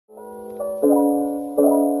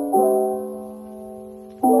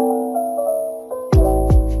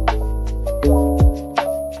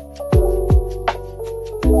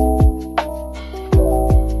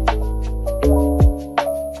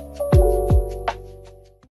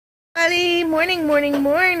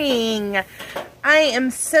Morning. I am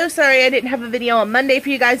so sorry I didn't have a video on Monday for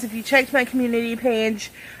you guys. If you checked my community page,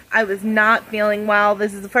 I was not feeling well.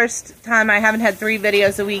 This is the first time I haven't had 3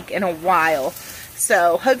 videos a week in a while.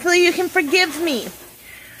 So hopefully you can forgive me.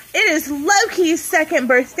 It is Loki's 2nd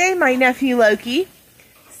birthday, my nephew Loki.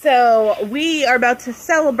 So we are about to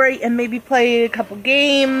celebrate and maybe play a couple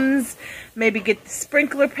games, maybe get the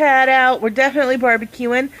sprinkler pad out. We're definitely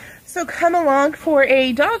barbecuing. So come along for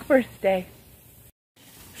a dog birthday.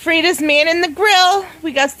 Frida's manning the grill.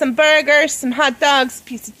 We got some burgers, some hot dogs, a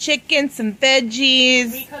piece of chicken, some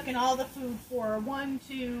veggies. We cooking all the food for 1,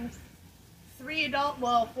 2, 3 adults,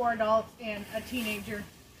 well, 4 adults and a teenager.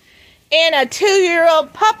 And a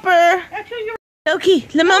 2-year-old pupper. A 2-year-old. Loki,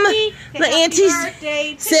 the mama, the aunties.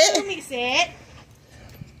 Birthday to sit. Me. Sit.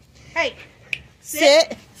 Hey.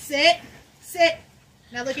 Sit. Sit. Sit.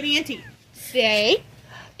 Now look at Auntie. Stay.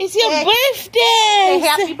 It's your birthday. Say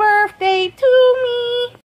happy birthday to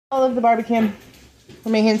me. All of the barbecue.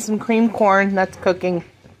 We're making some cream corn. That's cooking.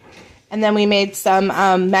 And then we made some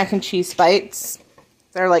mac and cheese bites.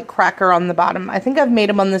 They're like cracker on the bottom. I think I've made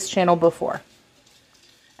them on this channel before.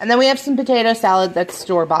 And then we have some potato salad that's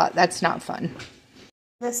store-bought. That's not fun.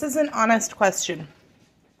 This is an honest question.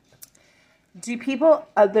 Do people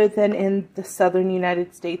other than in the southern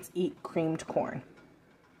United States eat creamed corn?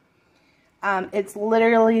 It's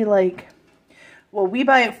literally like, well, we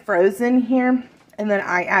buy it frozen here. And then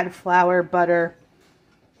I add flour, butter,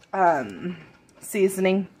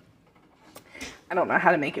 seasoning. I don't know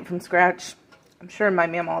how to make it from scratch. I'm sure my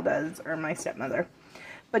mamaw does, or my stepmother.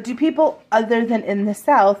 But do people other than in the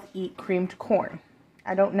South eat creamed corn?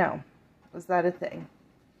 I don't know. Was that a thing?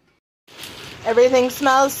 Everything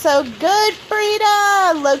smells so good,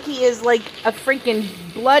 Frida! Loki is like a freaking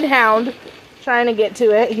bloodhound trying to get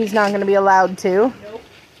to it. He's not going to be allowed to. Nope.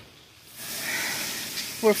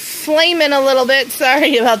 We're flaming a little bit.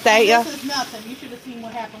 Sorry about that, y'all. This is nothing. You should have seen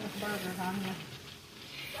what happened with the burgers on here.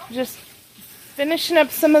 Just finishing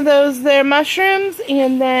up some of those there mushrooms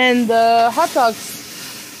and then the hot dogs.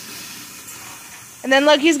 And then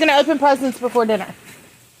Loki's going to open presents before dinner.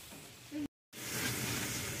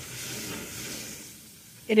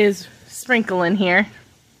 It is sprinkling here.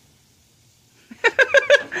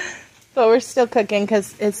 But we're still cooking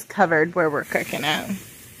because it's covered where we're cooking at. You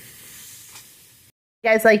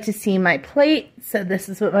guys like to see my plate, so this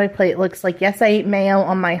is what my plate looks like. Yes, I ate mayo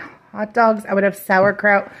on my hot dogs. I would have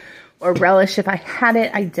sauerkraut or relish if I had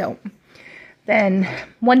it. I don't. Then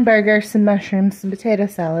 1 burger, some mushrooms, some potato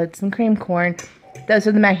salad, some cream corn. Those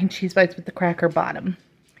are the mac and cheese bites with the cracker bottom.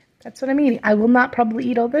 That's what I'm eating. I will not probably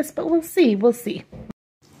eat all this, but we'll see. We'll see.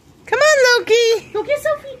 Come on, Loki. Go get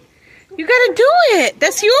Sophie. You gotta do it.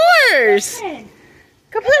 That's yours. Go play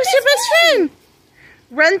with your best friend.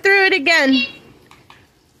 Run through it again.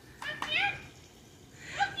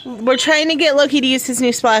 We're trying to get Loki to use his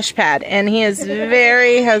new splash pad, and he is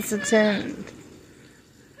very hesitant.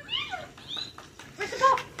 Where's the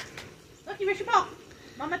ball? Loki, where's your ball?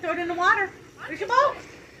 Mama, throw it in the water. Where's your ball?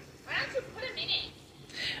 Why don't you put him in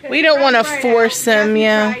it? We don't want to force him,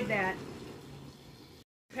 yeah. Tried that.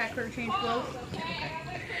 Pack her to change clothes.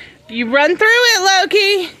 You run through it,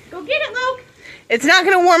 Loki. Go get it, Loki. It's not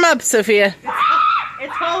going to warm up, Sophia.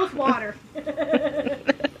 It's hose water.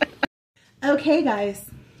 Okay, guys.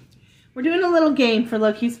 We're doing a little game for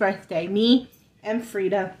Loki's birthday. Me and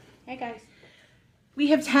Frida. Hey, guys. We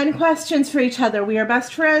have 10 questions for each other. We are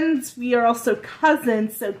best friends. We are also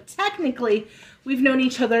cousins. So technically, we've known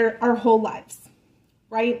each other our whole lives.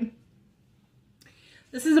 Right?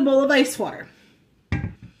 This is a bowl of ice water.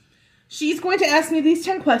 She's going to ask me these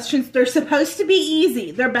 10 questions. They're supposed to be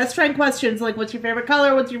easy. They're best friend questions, like what's your favorite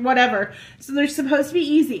color, what's your whatever. So they're supposed to be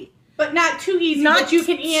easy. But not too easy, Not but you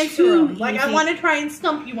can answer too them. Like, easy. I want to try and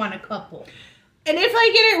stump you on a couple. And if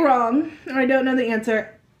I get it wrong, or I don't know the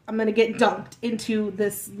answer, I'm going to get dunked into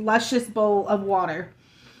this luscious bowl of water.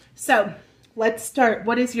 So, let's start.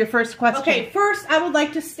 What is your first question? Okay, first I would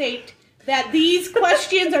like to state that these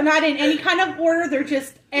questions are not in any kind of order. They're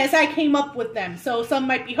just as I came up with them. So some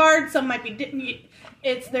might be hard, some might be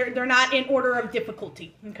they're not in order of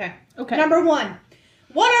difficulty. Okay. Okay. Number 1.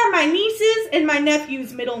 What are my nieces and my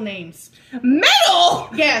nephew's middle names? Middle?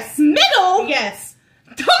 Yes. Middle? Yes.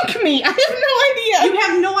 Dunk me. I have no idea. You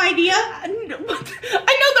have no idea? I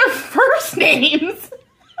know their first names.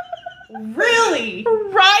 Really?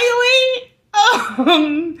 Riley,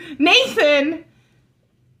 Nathan,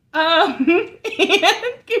 And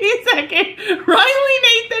give me a second. Riley,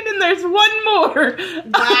 Nathan, and there's one more.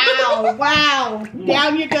 Wow.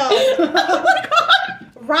 Down you go. Oh my God.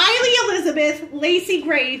 Riley Elizabeth, Lacey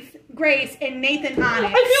Grace, and Nathan on it.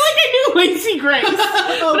 I feel like I knew Lacey Grace, but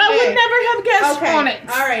I would never have guessed on it.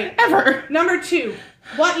 All right. Ever. Number 2.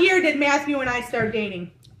 What year did Matthew and I start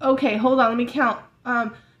dating? Okay, hold on. Let me count.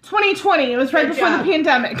 2020. It was right before the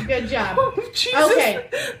pandemic. Good job. Oh, Jesus. Okay.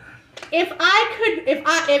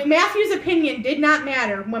 If Matthew's opinion did not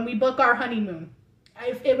matter when we book our honeymoon,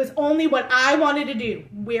 if it was only what I wanted to do,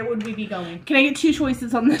 where would we be going? Can I get 2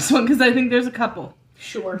 choices on this one? Because I think there's a couple.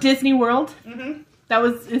 Sure. Disney World. Mm-hmm.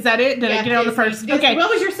 Is that it? Did I get it on the first? Disney. Okay. What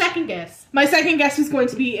was your second guess? My second guess was going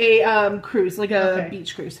to be a cruise, like a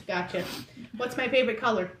beach cruise. Gotcha. What's my favorite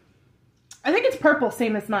color? I think it's purple,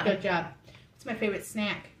 same as mine. Good job. What's my favorite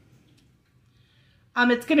snack?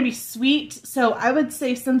 It's going to be sweet, so I would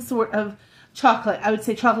say some sort of chocolate. I would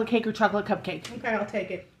say chocolate cake or chocolate cupcake. Okay, I'll take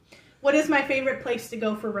it. What is my favorite place to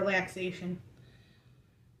go for relaxation?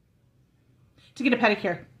 To get a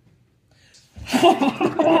pedicure.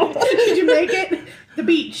 Did you make it? The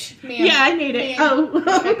beach, man. Yeah, I made it. Man. Oh.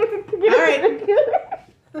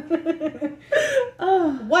 All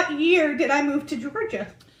right. What year did I move to Georgia?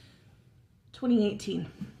 2018.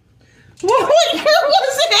 What year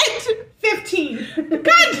was it? 15.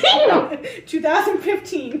 God damn.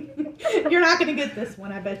 2015. You're not going to get this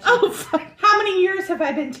one, I bet you. Oh, fuck. How many years have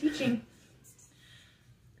I been teaching?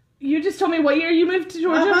 You just told me what year you moved to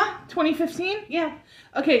Georgia? Uh-huh. 2015? Yeah.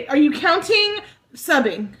 Okay, are you counting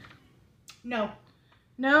subbing? No.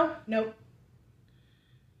 No? Nope.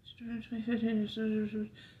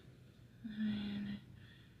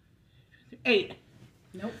 8.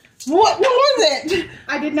 Nope. What was it?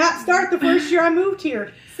 I did not start the first year I moved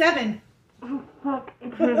here. 7. Oh, fuck.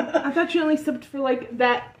 Okay. I thought you only subbed for like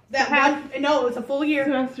that. One. No, it was a full year.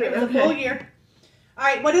 Semester, It was okay. a full year. All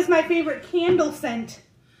right. What is my favorite candle scent?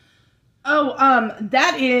 Oh,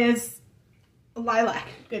 that is lilac.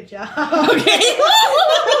 Good job. Okay.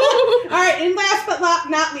 All right. And last but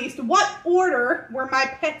not least, what order were my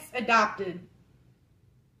pets adopted?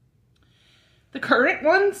 The current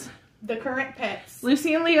ones? The current pets.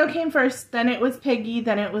 Lucy and Leo came first, then it was Piggy,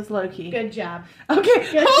 then it was Loki. Good job.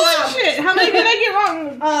 Okay, Good holy job. shit, how many did I get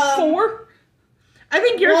wrong? 4? I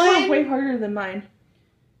think yours were way harder than mine.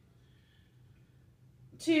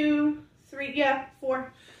 2, 3, yeah,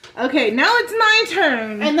 4. Okay, now it's my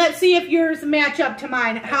turn. And let's see if yours match up to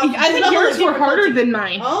mine. I think yours were harder than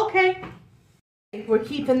mine. Okay. We're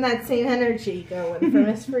keeping that same energy going for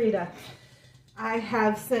Miss Frida. I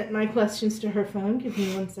have sent my questions to her phone. Give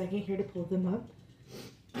me 1 second here to pull them up.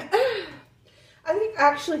 I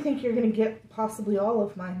actually think you're going to get possibly all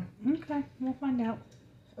of mine. Okay, we'll find out.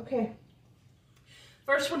 Okay.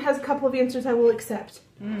 First one has a couple of answers I will accept.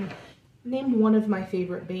 Name one of my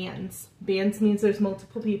favorite bands. Bands means there's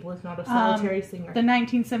multiple people. It's not a solitary singer. The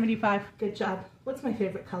 1975. Good job. What's my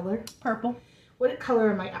favorite color? Purple. What color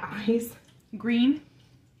are my eyes? Green.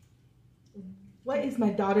 What is my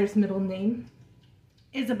daughter's middle name?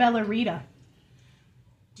 Isabella Rita.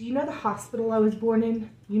 Do you know the hospital I was born in?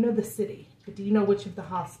 You know the city, but do you know which of the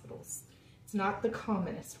hospitals? It's not the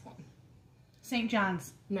commonest one. St.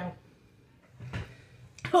 John's. No.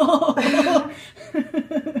 What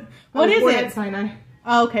is born it? at Sinai.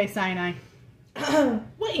 Oh, okay, Sinai.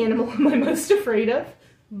 What animal am I most afraid of?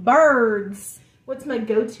 Birds. What's my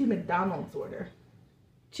go-to McDonald's order?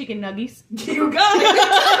 Chicken nuggies. You got it!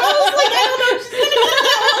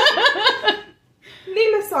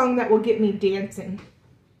 Name a song that will get me dancing.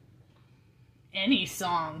 Any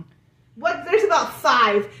song. What? There's about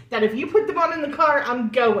 5 that if you put them on in the car, I'm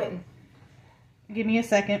going. Give me a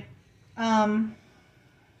second.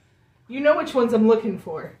 You know which ones I'm looking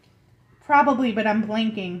for. Probably, but I'm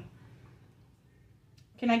blanking.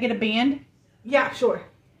 Can I get a band? Yeah, sure.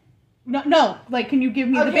 No. Like, can you give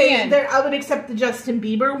me the band? I would accept the Justin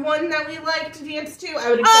Bieber one that we like to dance to. I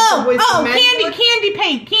would accept the Boyz II Men one. Candy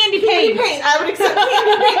Paint. Candy Paint. I would accept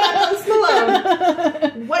Candy Paint by Post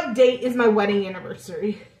Malone. What date is my wedding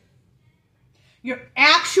anniversary? Your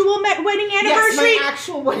actual wedding anniversary? Yes, my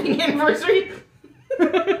actual wedding anniversary.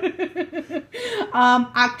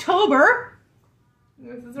 October.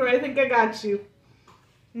 This is where I think I got you.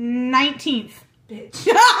 19th. Bitch.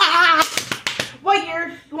 What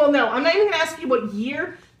year? Well, no, I'm not even going to ask you what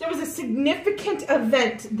year. There was a significant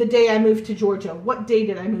event the day I moved to Georgia. What day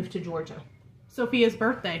did I move to Georgia? Sophia's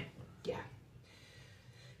birthday. Yeah.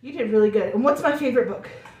 You did really good. And what's my favorite book?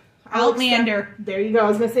 Outlander. There you go. I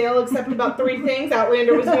was going to say I'll accept about 3 things.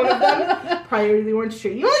 Outlander was one of them. Prior to the Orange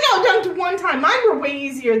Tree. You only got dunked 1 time. Mine were way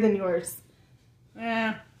easier than yours.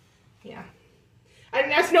 Yeah. Yeah. I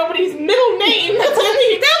didn't ask nobody's middle name. That's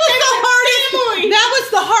That was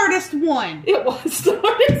the hardest one. It was the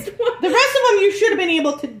hardest one. The rest of them you should have been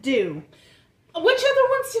able to do. Which other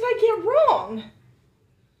ones did I get wrong?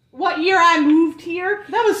 What year I moved here?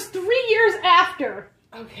 That was 3 years after.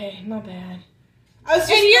 Okay, my bad. I was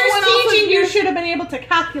just and years going off teaching, of you should have been able to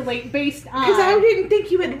calculate based on. Because I didn't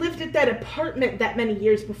think you had lived at that apartment that many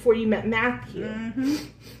years before you met Matthew. Mm-hmm.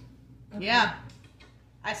 Okay. Yeah.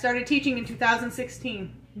 I started teaching in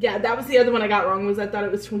 2016. Yeah, that was the other one I got wrong, was I thought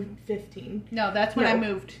it was 2015. No, that's when I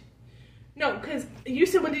moved. No, because you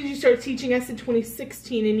said, when did you start teaching? I said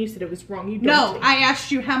 2016, and you said it was wrong. You don't No, I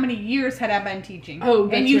asked you how many years had I been teaching. Oh,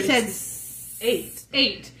 that's and you right. said 8.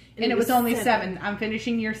 8. And it was only 7. I'm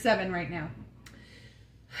finishing year 7 right now.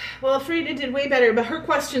 Well, Frida did way better, but her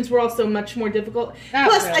questions were also much more difficult. Not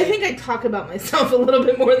Plus, really. I think I talk about myself a little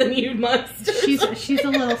bit more than you must. She's a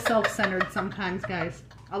little self-centered sometimes, guys.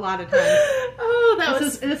 A lot of times. Oh,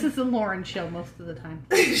 This is the Lauren show most of the time.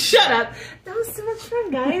 Shut up. That was so much fun,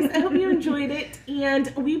 guys. I hope you enjoyed it.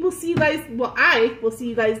 And we will see you guys, well, I will see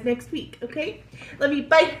you guys next week, okay? Love you.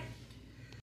 Bye.